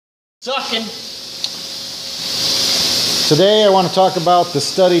Sucking. Today I want to talk about the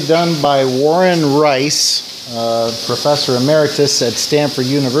study done by Warren Rice, Professor Emeritus at Stanford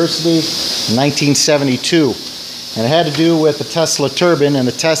University in 1972. And it had to do with the Tesla turbine and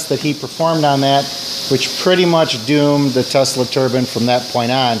the test that he performed on that, which pretty much doomed the Tesla turbine from that point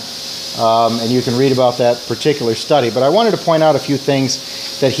on. And you can read about that particular study. But I wanted to point out a few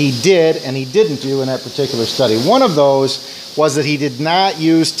things that he did and he didn't do in that particular study. One of those was that he did not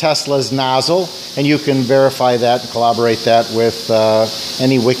use Tesla's nozzle, and you can verify that and corroborate that with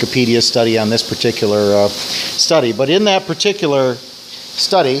any Wikipedia study on this particular study. But in that particular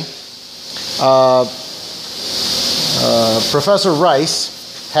study, Professor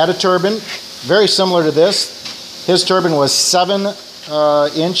Rice had a turbine very similar to this. His turbine was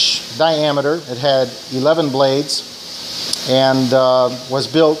 7-inch diameter. It had 11 blades and was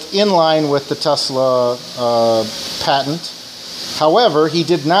built in line with the Tesla patent. However, he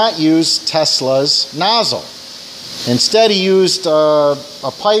did not use Tesla's nozzle. Instead, he used a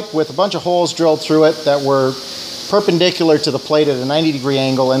pipe with a bunch of holes drilled through it that were perpendicular to the plate at a 90-degree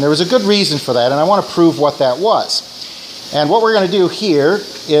angle, and there was a good reason for that, and I want to prove what that was. And what we're going to do here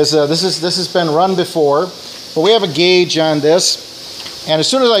is, this has been run before, but we have a gauge on this, and as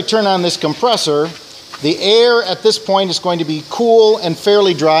soon as I turn on this compressor, the air at this point is going to be cool and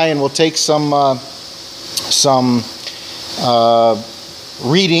fairly dry, and we'll take some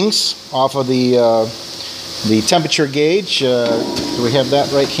readings off of the temperature gauge. Do we have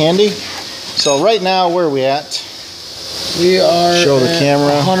that right handy? So right now, where are we at? We are Show the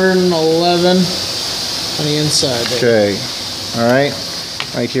camera. 111 on the inside there. Okay, all right.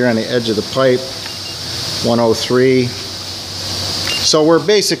 Right here on the edge of the pipe, 103. So we're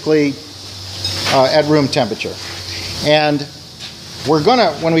basically at room temperature. And we're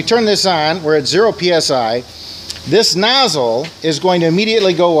gonna, when we turn this on, we're at 0 psi. This nozzle is going to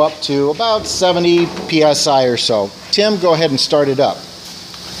immediately go up to about 70 psi or so. Tim, go ahead and start it up.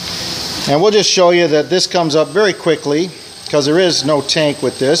 And we'll just show you that this comes up very quickly because there is no tank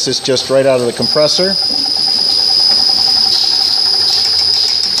with this. It's just right out of the compressor.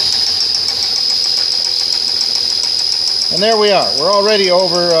 And there we are. We're already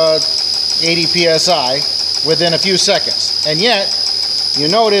over 80 psi within a few seconds. And yet, you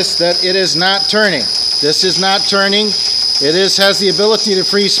notice that it is not turning. This is not turning. It has the ability to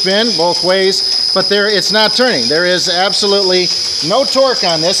free spin both ways, but it's not turning. There is absolutely no torque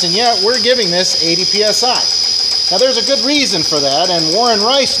on this, and yet we're giving this 80 psi. Now there's a good reason for that, and Warren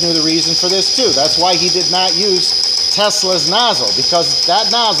Rice knew the reason for this too. That's why he did not use Tesla's nozzle, because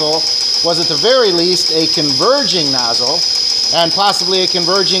that nozzle was at the very least a converging nozzle, and possibly a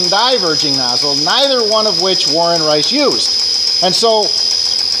converging diverging nozzle, neither one of which Warren Rice used. And so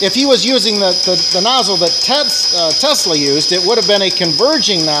if he was using the nozzle that Tesla used, it would have been a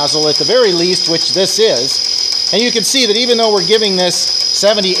converging nozzle at the very least, which this is. And you can see that even though we're giving this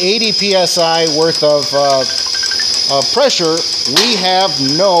 70, 80 psi worth of pressure, we have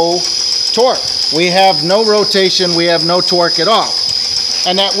no torque. We have no rotation. We have no torque at all.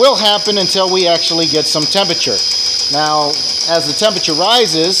 And that will happen until we actually get some temperature. Now, as the temperature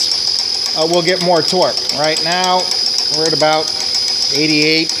rises, we'll get more torque. Right now, we're at about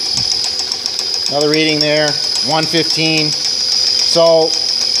 88, another reading there, 115. So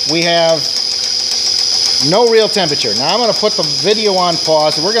we have no real temperature. Now I'm going to put the video on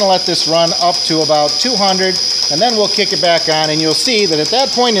pause, and we're going to let this run up to about 200, and then we'll kick it back on, and you'll see that at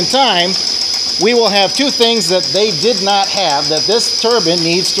that point in time, we will have two things that they did not have that this turbine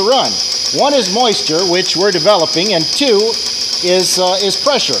needs to run. One is moisture, which we're developing, and two is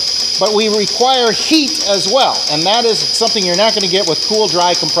pressure. But we require heat as well, and that is something you're not going to get with cool,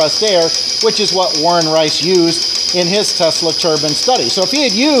 dry, compressed air, which is what Warren Rice used in his Tesla turbine study. So if he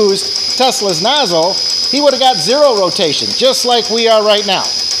had used Tesla's nozzle, he would have got zero rotation, just like we are right now.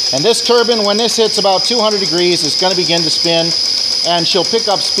 And this turbine, when this hits about 200 degrees, is going to begin to spin, and she'll pick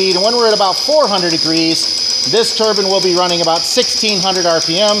up speed. And when we're at about 400 degrees, this turbine will be running about 1600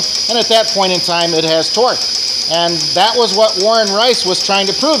 RPM, and at that point in time, it has torque. And that was what Warren Rice was trying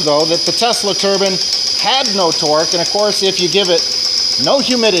to prove, though, that the Tesla turbine had no torque. And of course, if you give it no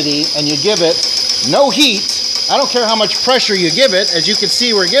humidity and you give it no heat, I don't care how much pressure you give it, as you can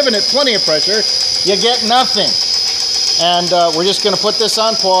see, we're giving it plenty of pressure, you get nothing. And we're just going to put this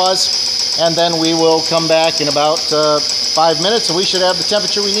on pause, and then we will come back in about 5 minutes, and we should have the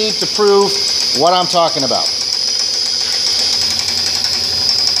temperature we need to prove what I'm talking about.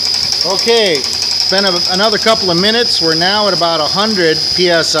 Okay. Been another couple of minutes. We're now at about 100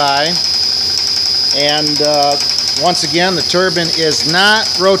 psi, and once again the turbine is not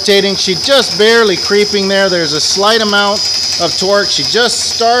rotating. She's just barely creeping there. There's a slight amount of torque. She's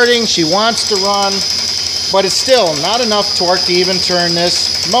just starting. She wants to run, but it's still not enough torque to even turn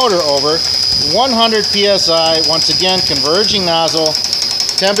this motor over. 100 psi, once again, converging nozzle,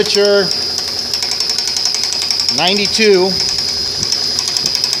 temperature 92.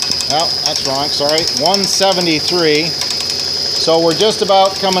 Oh, that's wrong, sorry, 173. So we're just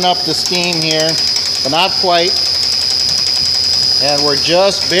about coming up to steam here, but not quite. And we're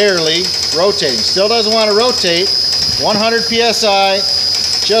just barely rotating. Still doesn't want to rotate. 100 psi,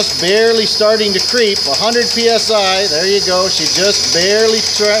 just barely starting to creep. 100 psi, there you go. She's just barely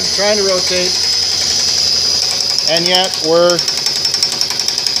trying to rotate. And yet we're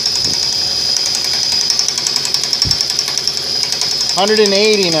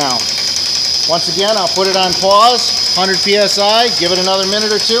 $180 now. Once again, I'll put it on pause. 100 psi, give it another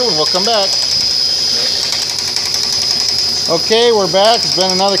minute or two, and we'll come back. Okay, we're back. It's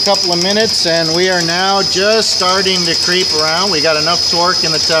been another couple of minutes, and we are now just starting to creep around. We got enough torque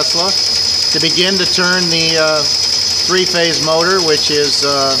in the Tesla to begin to turn the three-phase motor, which is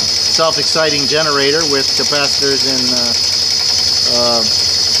a self-exciting generator with capacitors in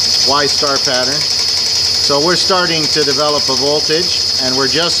Y-star pattern. So we're starting to develop a voltage, and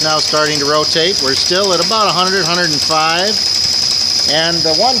we're just now starting to rotate. We're still at about 100, 105. And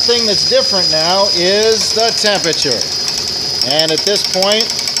the one thing that's different now is the temperature. And at this point,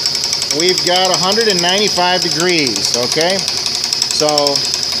 we've got 195 degrees, okay? So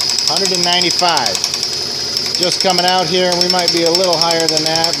 195. Just coming out here, we might be a little higher than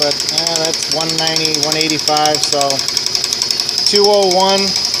that, but that's 190, 185, so 201.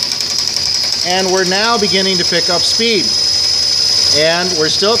 And we're now beginning to pick up speed. And we're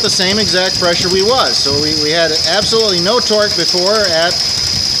still at the same exact pressure we was. So we had absolutely no torque before at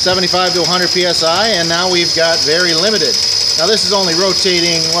 75 to 100 psi, and now we've got very limited. Now this is only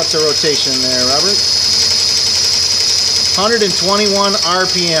rotating, what's a rotation there, Robert? 121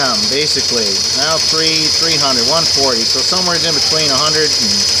 RPM, basically. Now 300, 140, so somewhere in between 100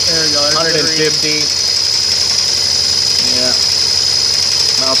 and 150. Yeah.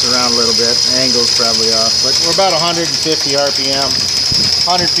 Bounce around a little bit, angle's probably off, but we're about 150 RPM,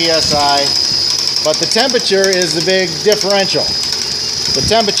 100 psi, but the temperature is the big differential. The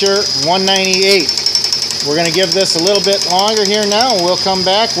temperature, 198. We're going to give this a little bit longer here now, and we'll come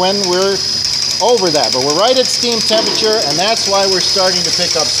back when we're over that, but we're right at steam temperature, and that's why we're starting to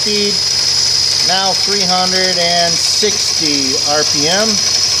pick up speed. Now 360 RPM.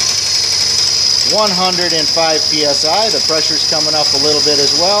 105 psi. The pressure's coming up a little bit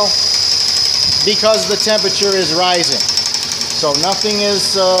as well because the temperature is rising. So nothing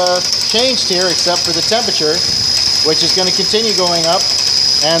is changed here except for the temperature, which is going to continue going up,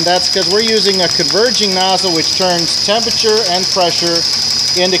 and that's because we're using a converging nozzle which turns temperature and pressure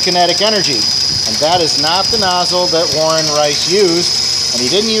into kinetic energy. And that is not the nozzle that Warren Rice used, and he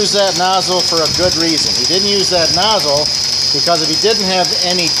didn't use that nozzle for a good reason. He didn't use that nozzle because if he didn't have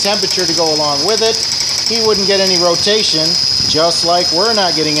any temperature to go along with it, he wouldn't get any rotation, just like we're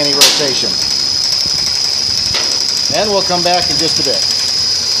not getting any rotation. And we'll come back in just a bit.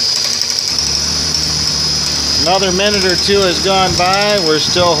 Another minute or two has gone by. We're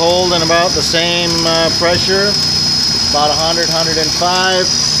still holding about the same pressure, about 100, 105.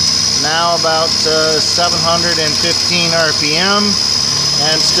 Now about 715 RPM.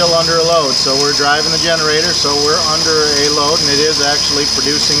 And still under a load, so we're driving the generator, so we're under a load, and it is actually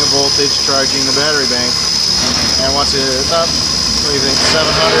producing a voltage, charging the battery bank. And once it's up, what do you think, 700,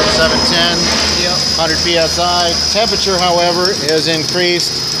 710, yep. 100 psi. Temperature, however, is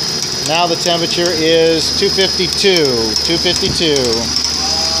increased. Now the temperature is 252, 252.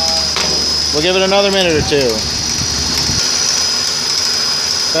 We'll give it another minute or two.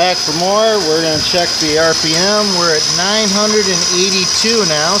 Back for more. We're going to check the RPM. We're at 982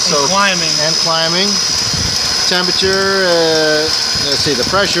 now, so and climbing. Temperature, let's see, the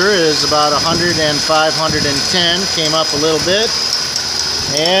pressure is about 105, 110. Came up a little bit,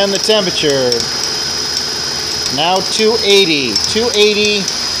 and the temperature now 280, 280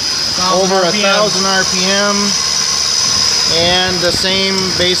 over 1,000 RPM, and the same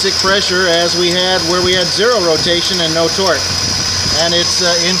basic pressure as we had where we had zero rotation and no torque. And it's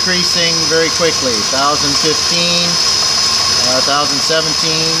increasing very quickly. 1,015, 1,017.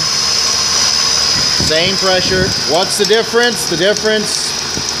 Same pressure. What's the difference? The difference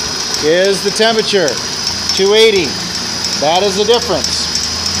is the temperature. 280. That is the difference.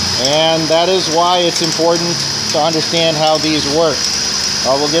 And that is why it's important to understand how these work.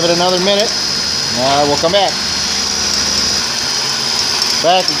 We'll give it another minute. We'll come back.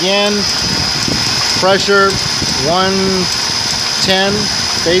 Back again. Pressure 110,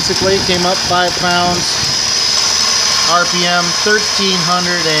 basically, came up 5 pounds. RPM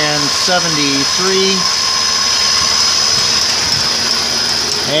 1373.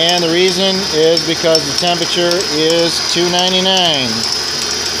 And the reason is because the temperature is 299.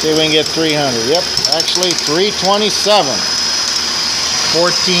 See if we can get 300. Yep, actually 327.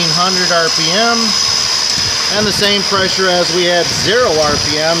 1400 RPM. And the same pressure as we had 0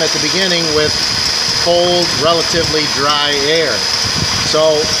 RPM at the beginning with cold, relatively dry air.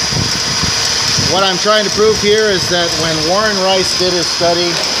 So what I'm trying to prove here is that when Warren Rice did his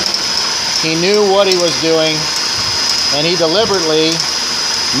study, he knew what he was doing, and he deliberately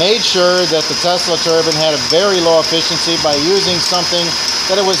made sure that the Tesla turbine had a very low efficiency by using something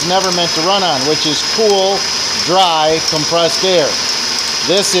that it was never meant to run on, which is cool, dry, compressed air.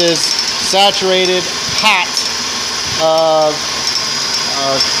 This is saturated, hot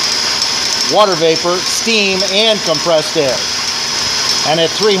water vapor, steam, and compressed air. And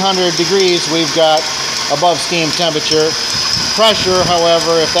at 300 degrees, we've got above steam temperature. Pressure,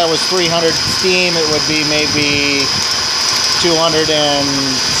 however, if that was 300 steam, it would be maybe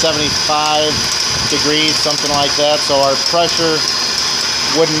 275 degrees, something like that. So our pressure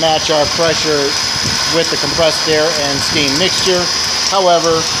wouldn't match our pressure with the compressed air and steam mixture.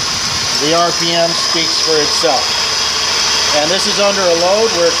 However, the RPM speaks for itself. And this is under a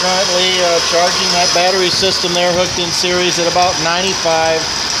load. We're currently charging that battery system there hooked in series at about 95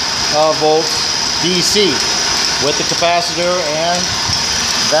 volts DC with the capacitor, and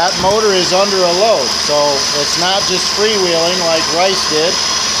that motor is under a load. So it's not just freewheeling like Rice did.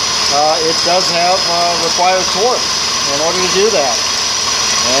 It does have required torque in order to do that.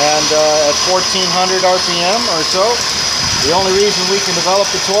 And at 1400 RPM or so, the only reason we can develop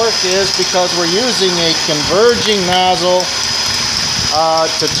the torque is because we're using a converging nozzle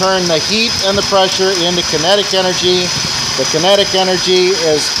to turn the heat and the pressure into kinetic energy. The kinetic energy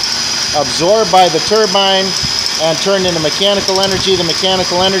is absorbed by the turbine and turned into mechanical energy. The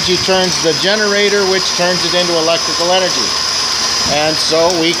mechanical energy turns the generator, which turns it into electrical energy. And so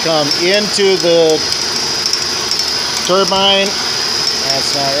we come into the turbine,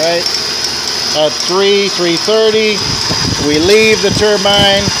 that's not right, at 330. We leave the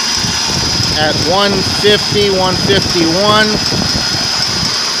turbine at 150, 151,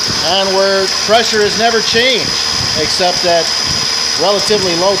 and where pressure has never changed, except at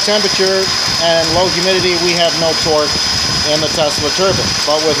relatively low temperature and low humidity, we have no torque in the Tesla turbine.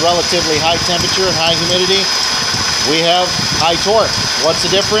 But with relatively high temperature and high humidity, we have high torque. What's the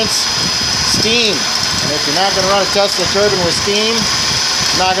difference? Steam. And if you're not going to run a Tesla turbine with steam,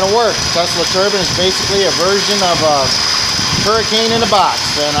 it's not going to work. Tesla turbine is basically a version of a hurricane in a box,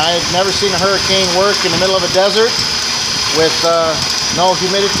 and I've never seen a hurricane work in the middle of a desert with no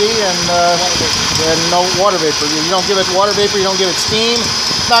humidity and no water vapor. You don't give it water vapor, you don't give it steam,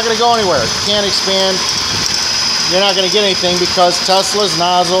 it's not going to go anywhere. You can't expand, you're not going to get anything, because Tesla's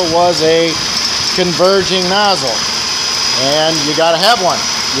nozzle was a converging nozzle, and you got to have one.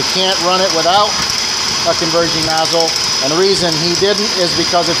 You can't run it without a converging nozzle, and the reason he didn't is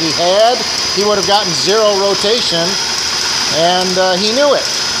because if he had, he would have gotten 0 rotation, and he knew it,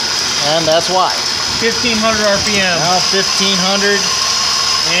 and that's why. 1500 RPM. Now 1500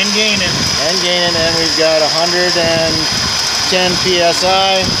 and gaining. And we've got 110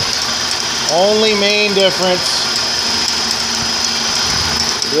 PSI. Only main difference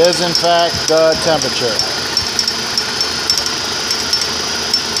is in fact the temperature.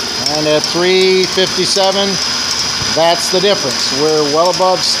 And at 357, that's the difference. We're well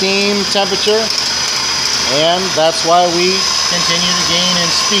above steam temperature, and that's why we continue to gain in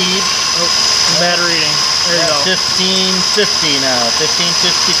speed. Battery reading. There you go. 1550 now.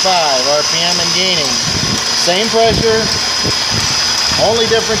 1555 RPM and gaining. Same pressure. Only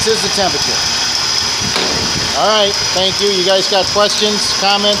difference is the temperature. Alright, thank you. You guys got questions,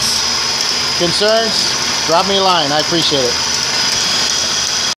 comments, concerns? Drop me a line. I appreciate it.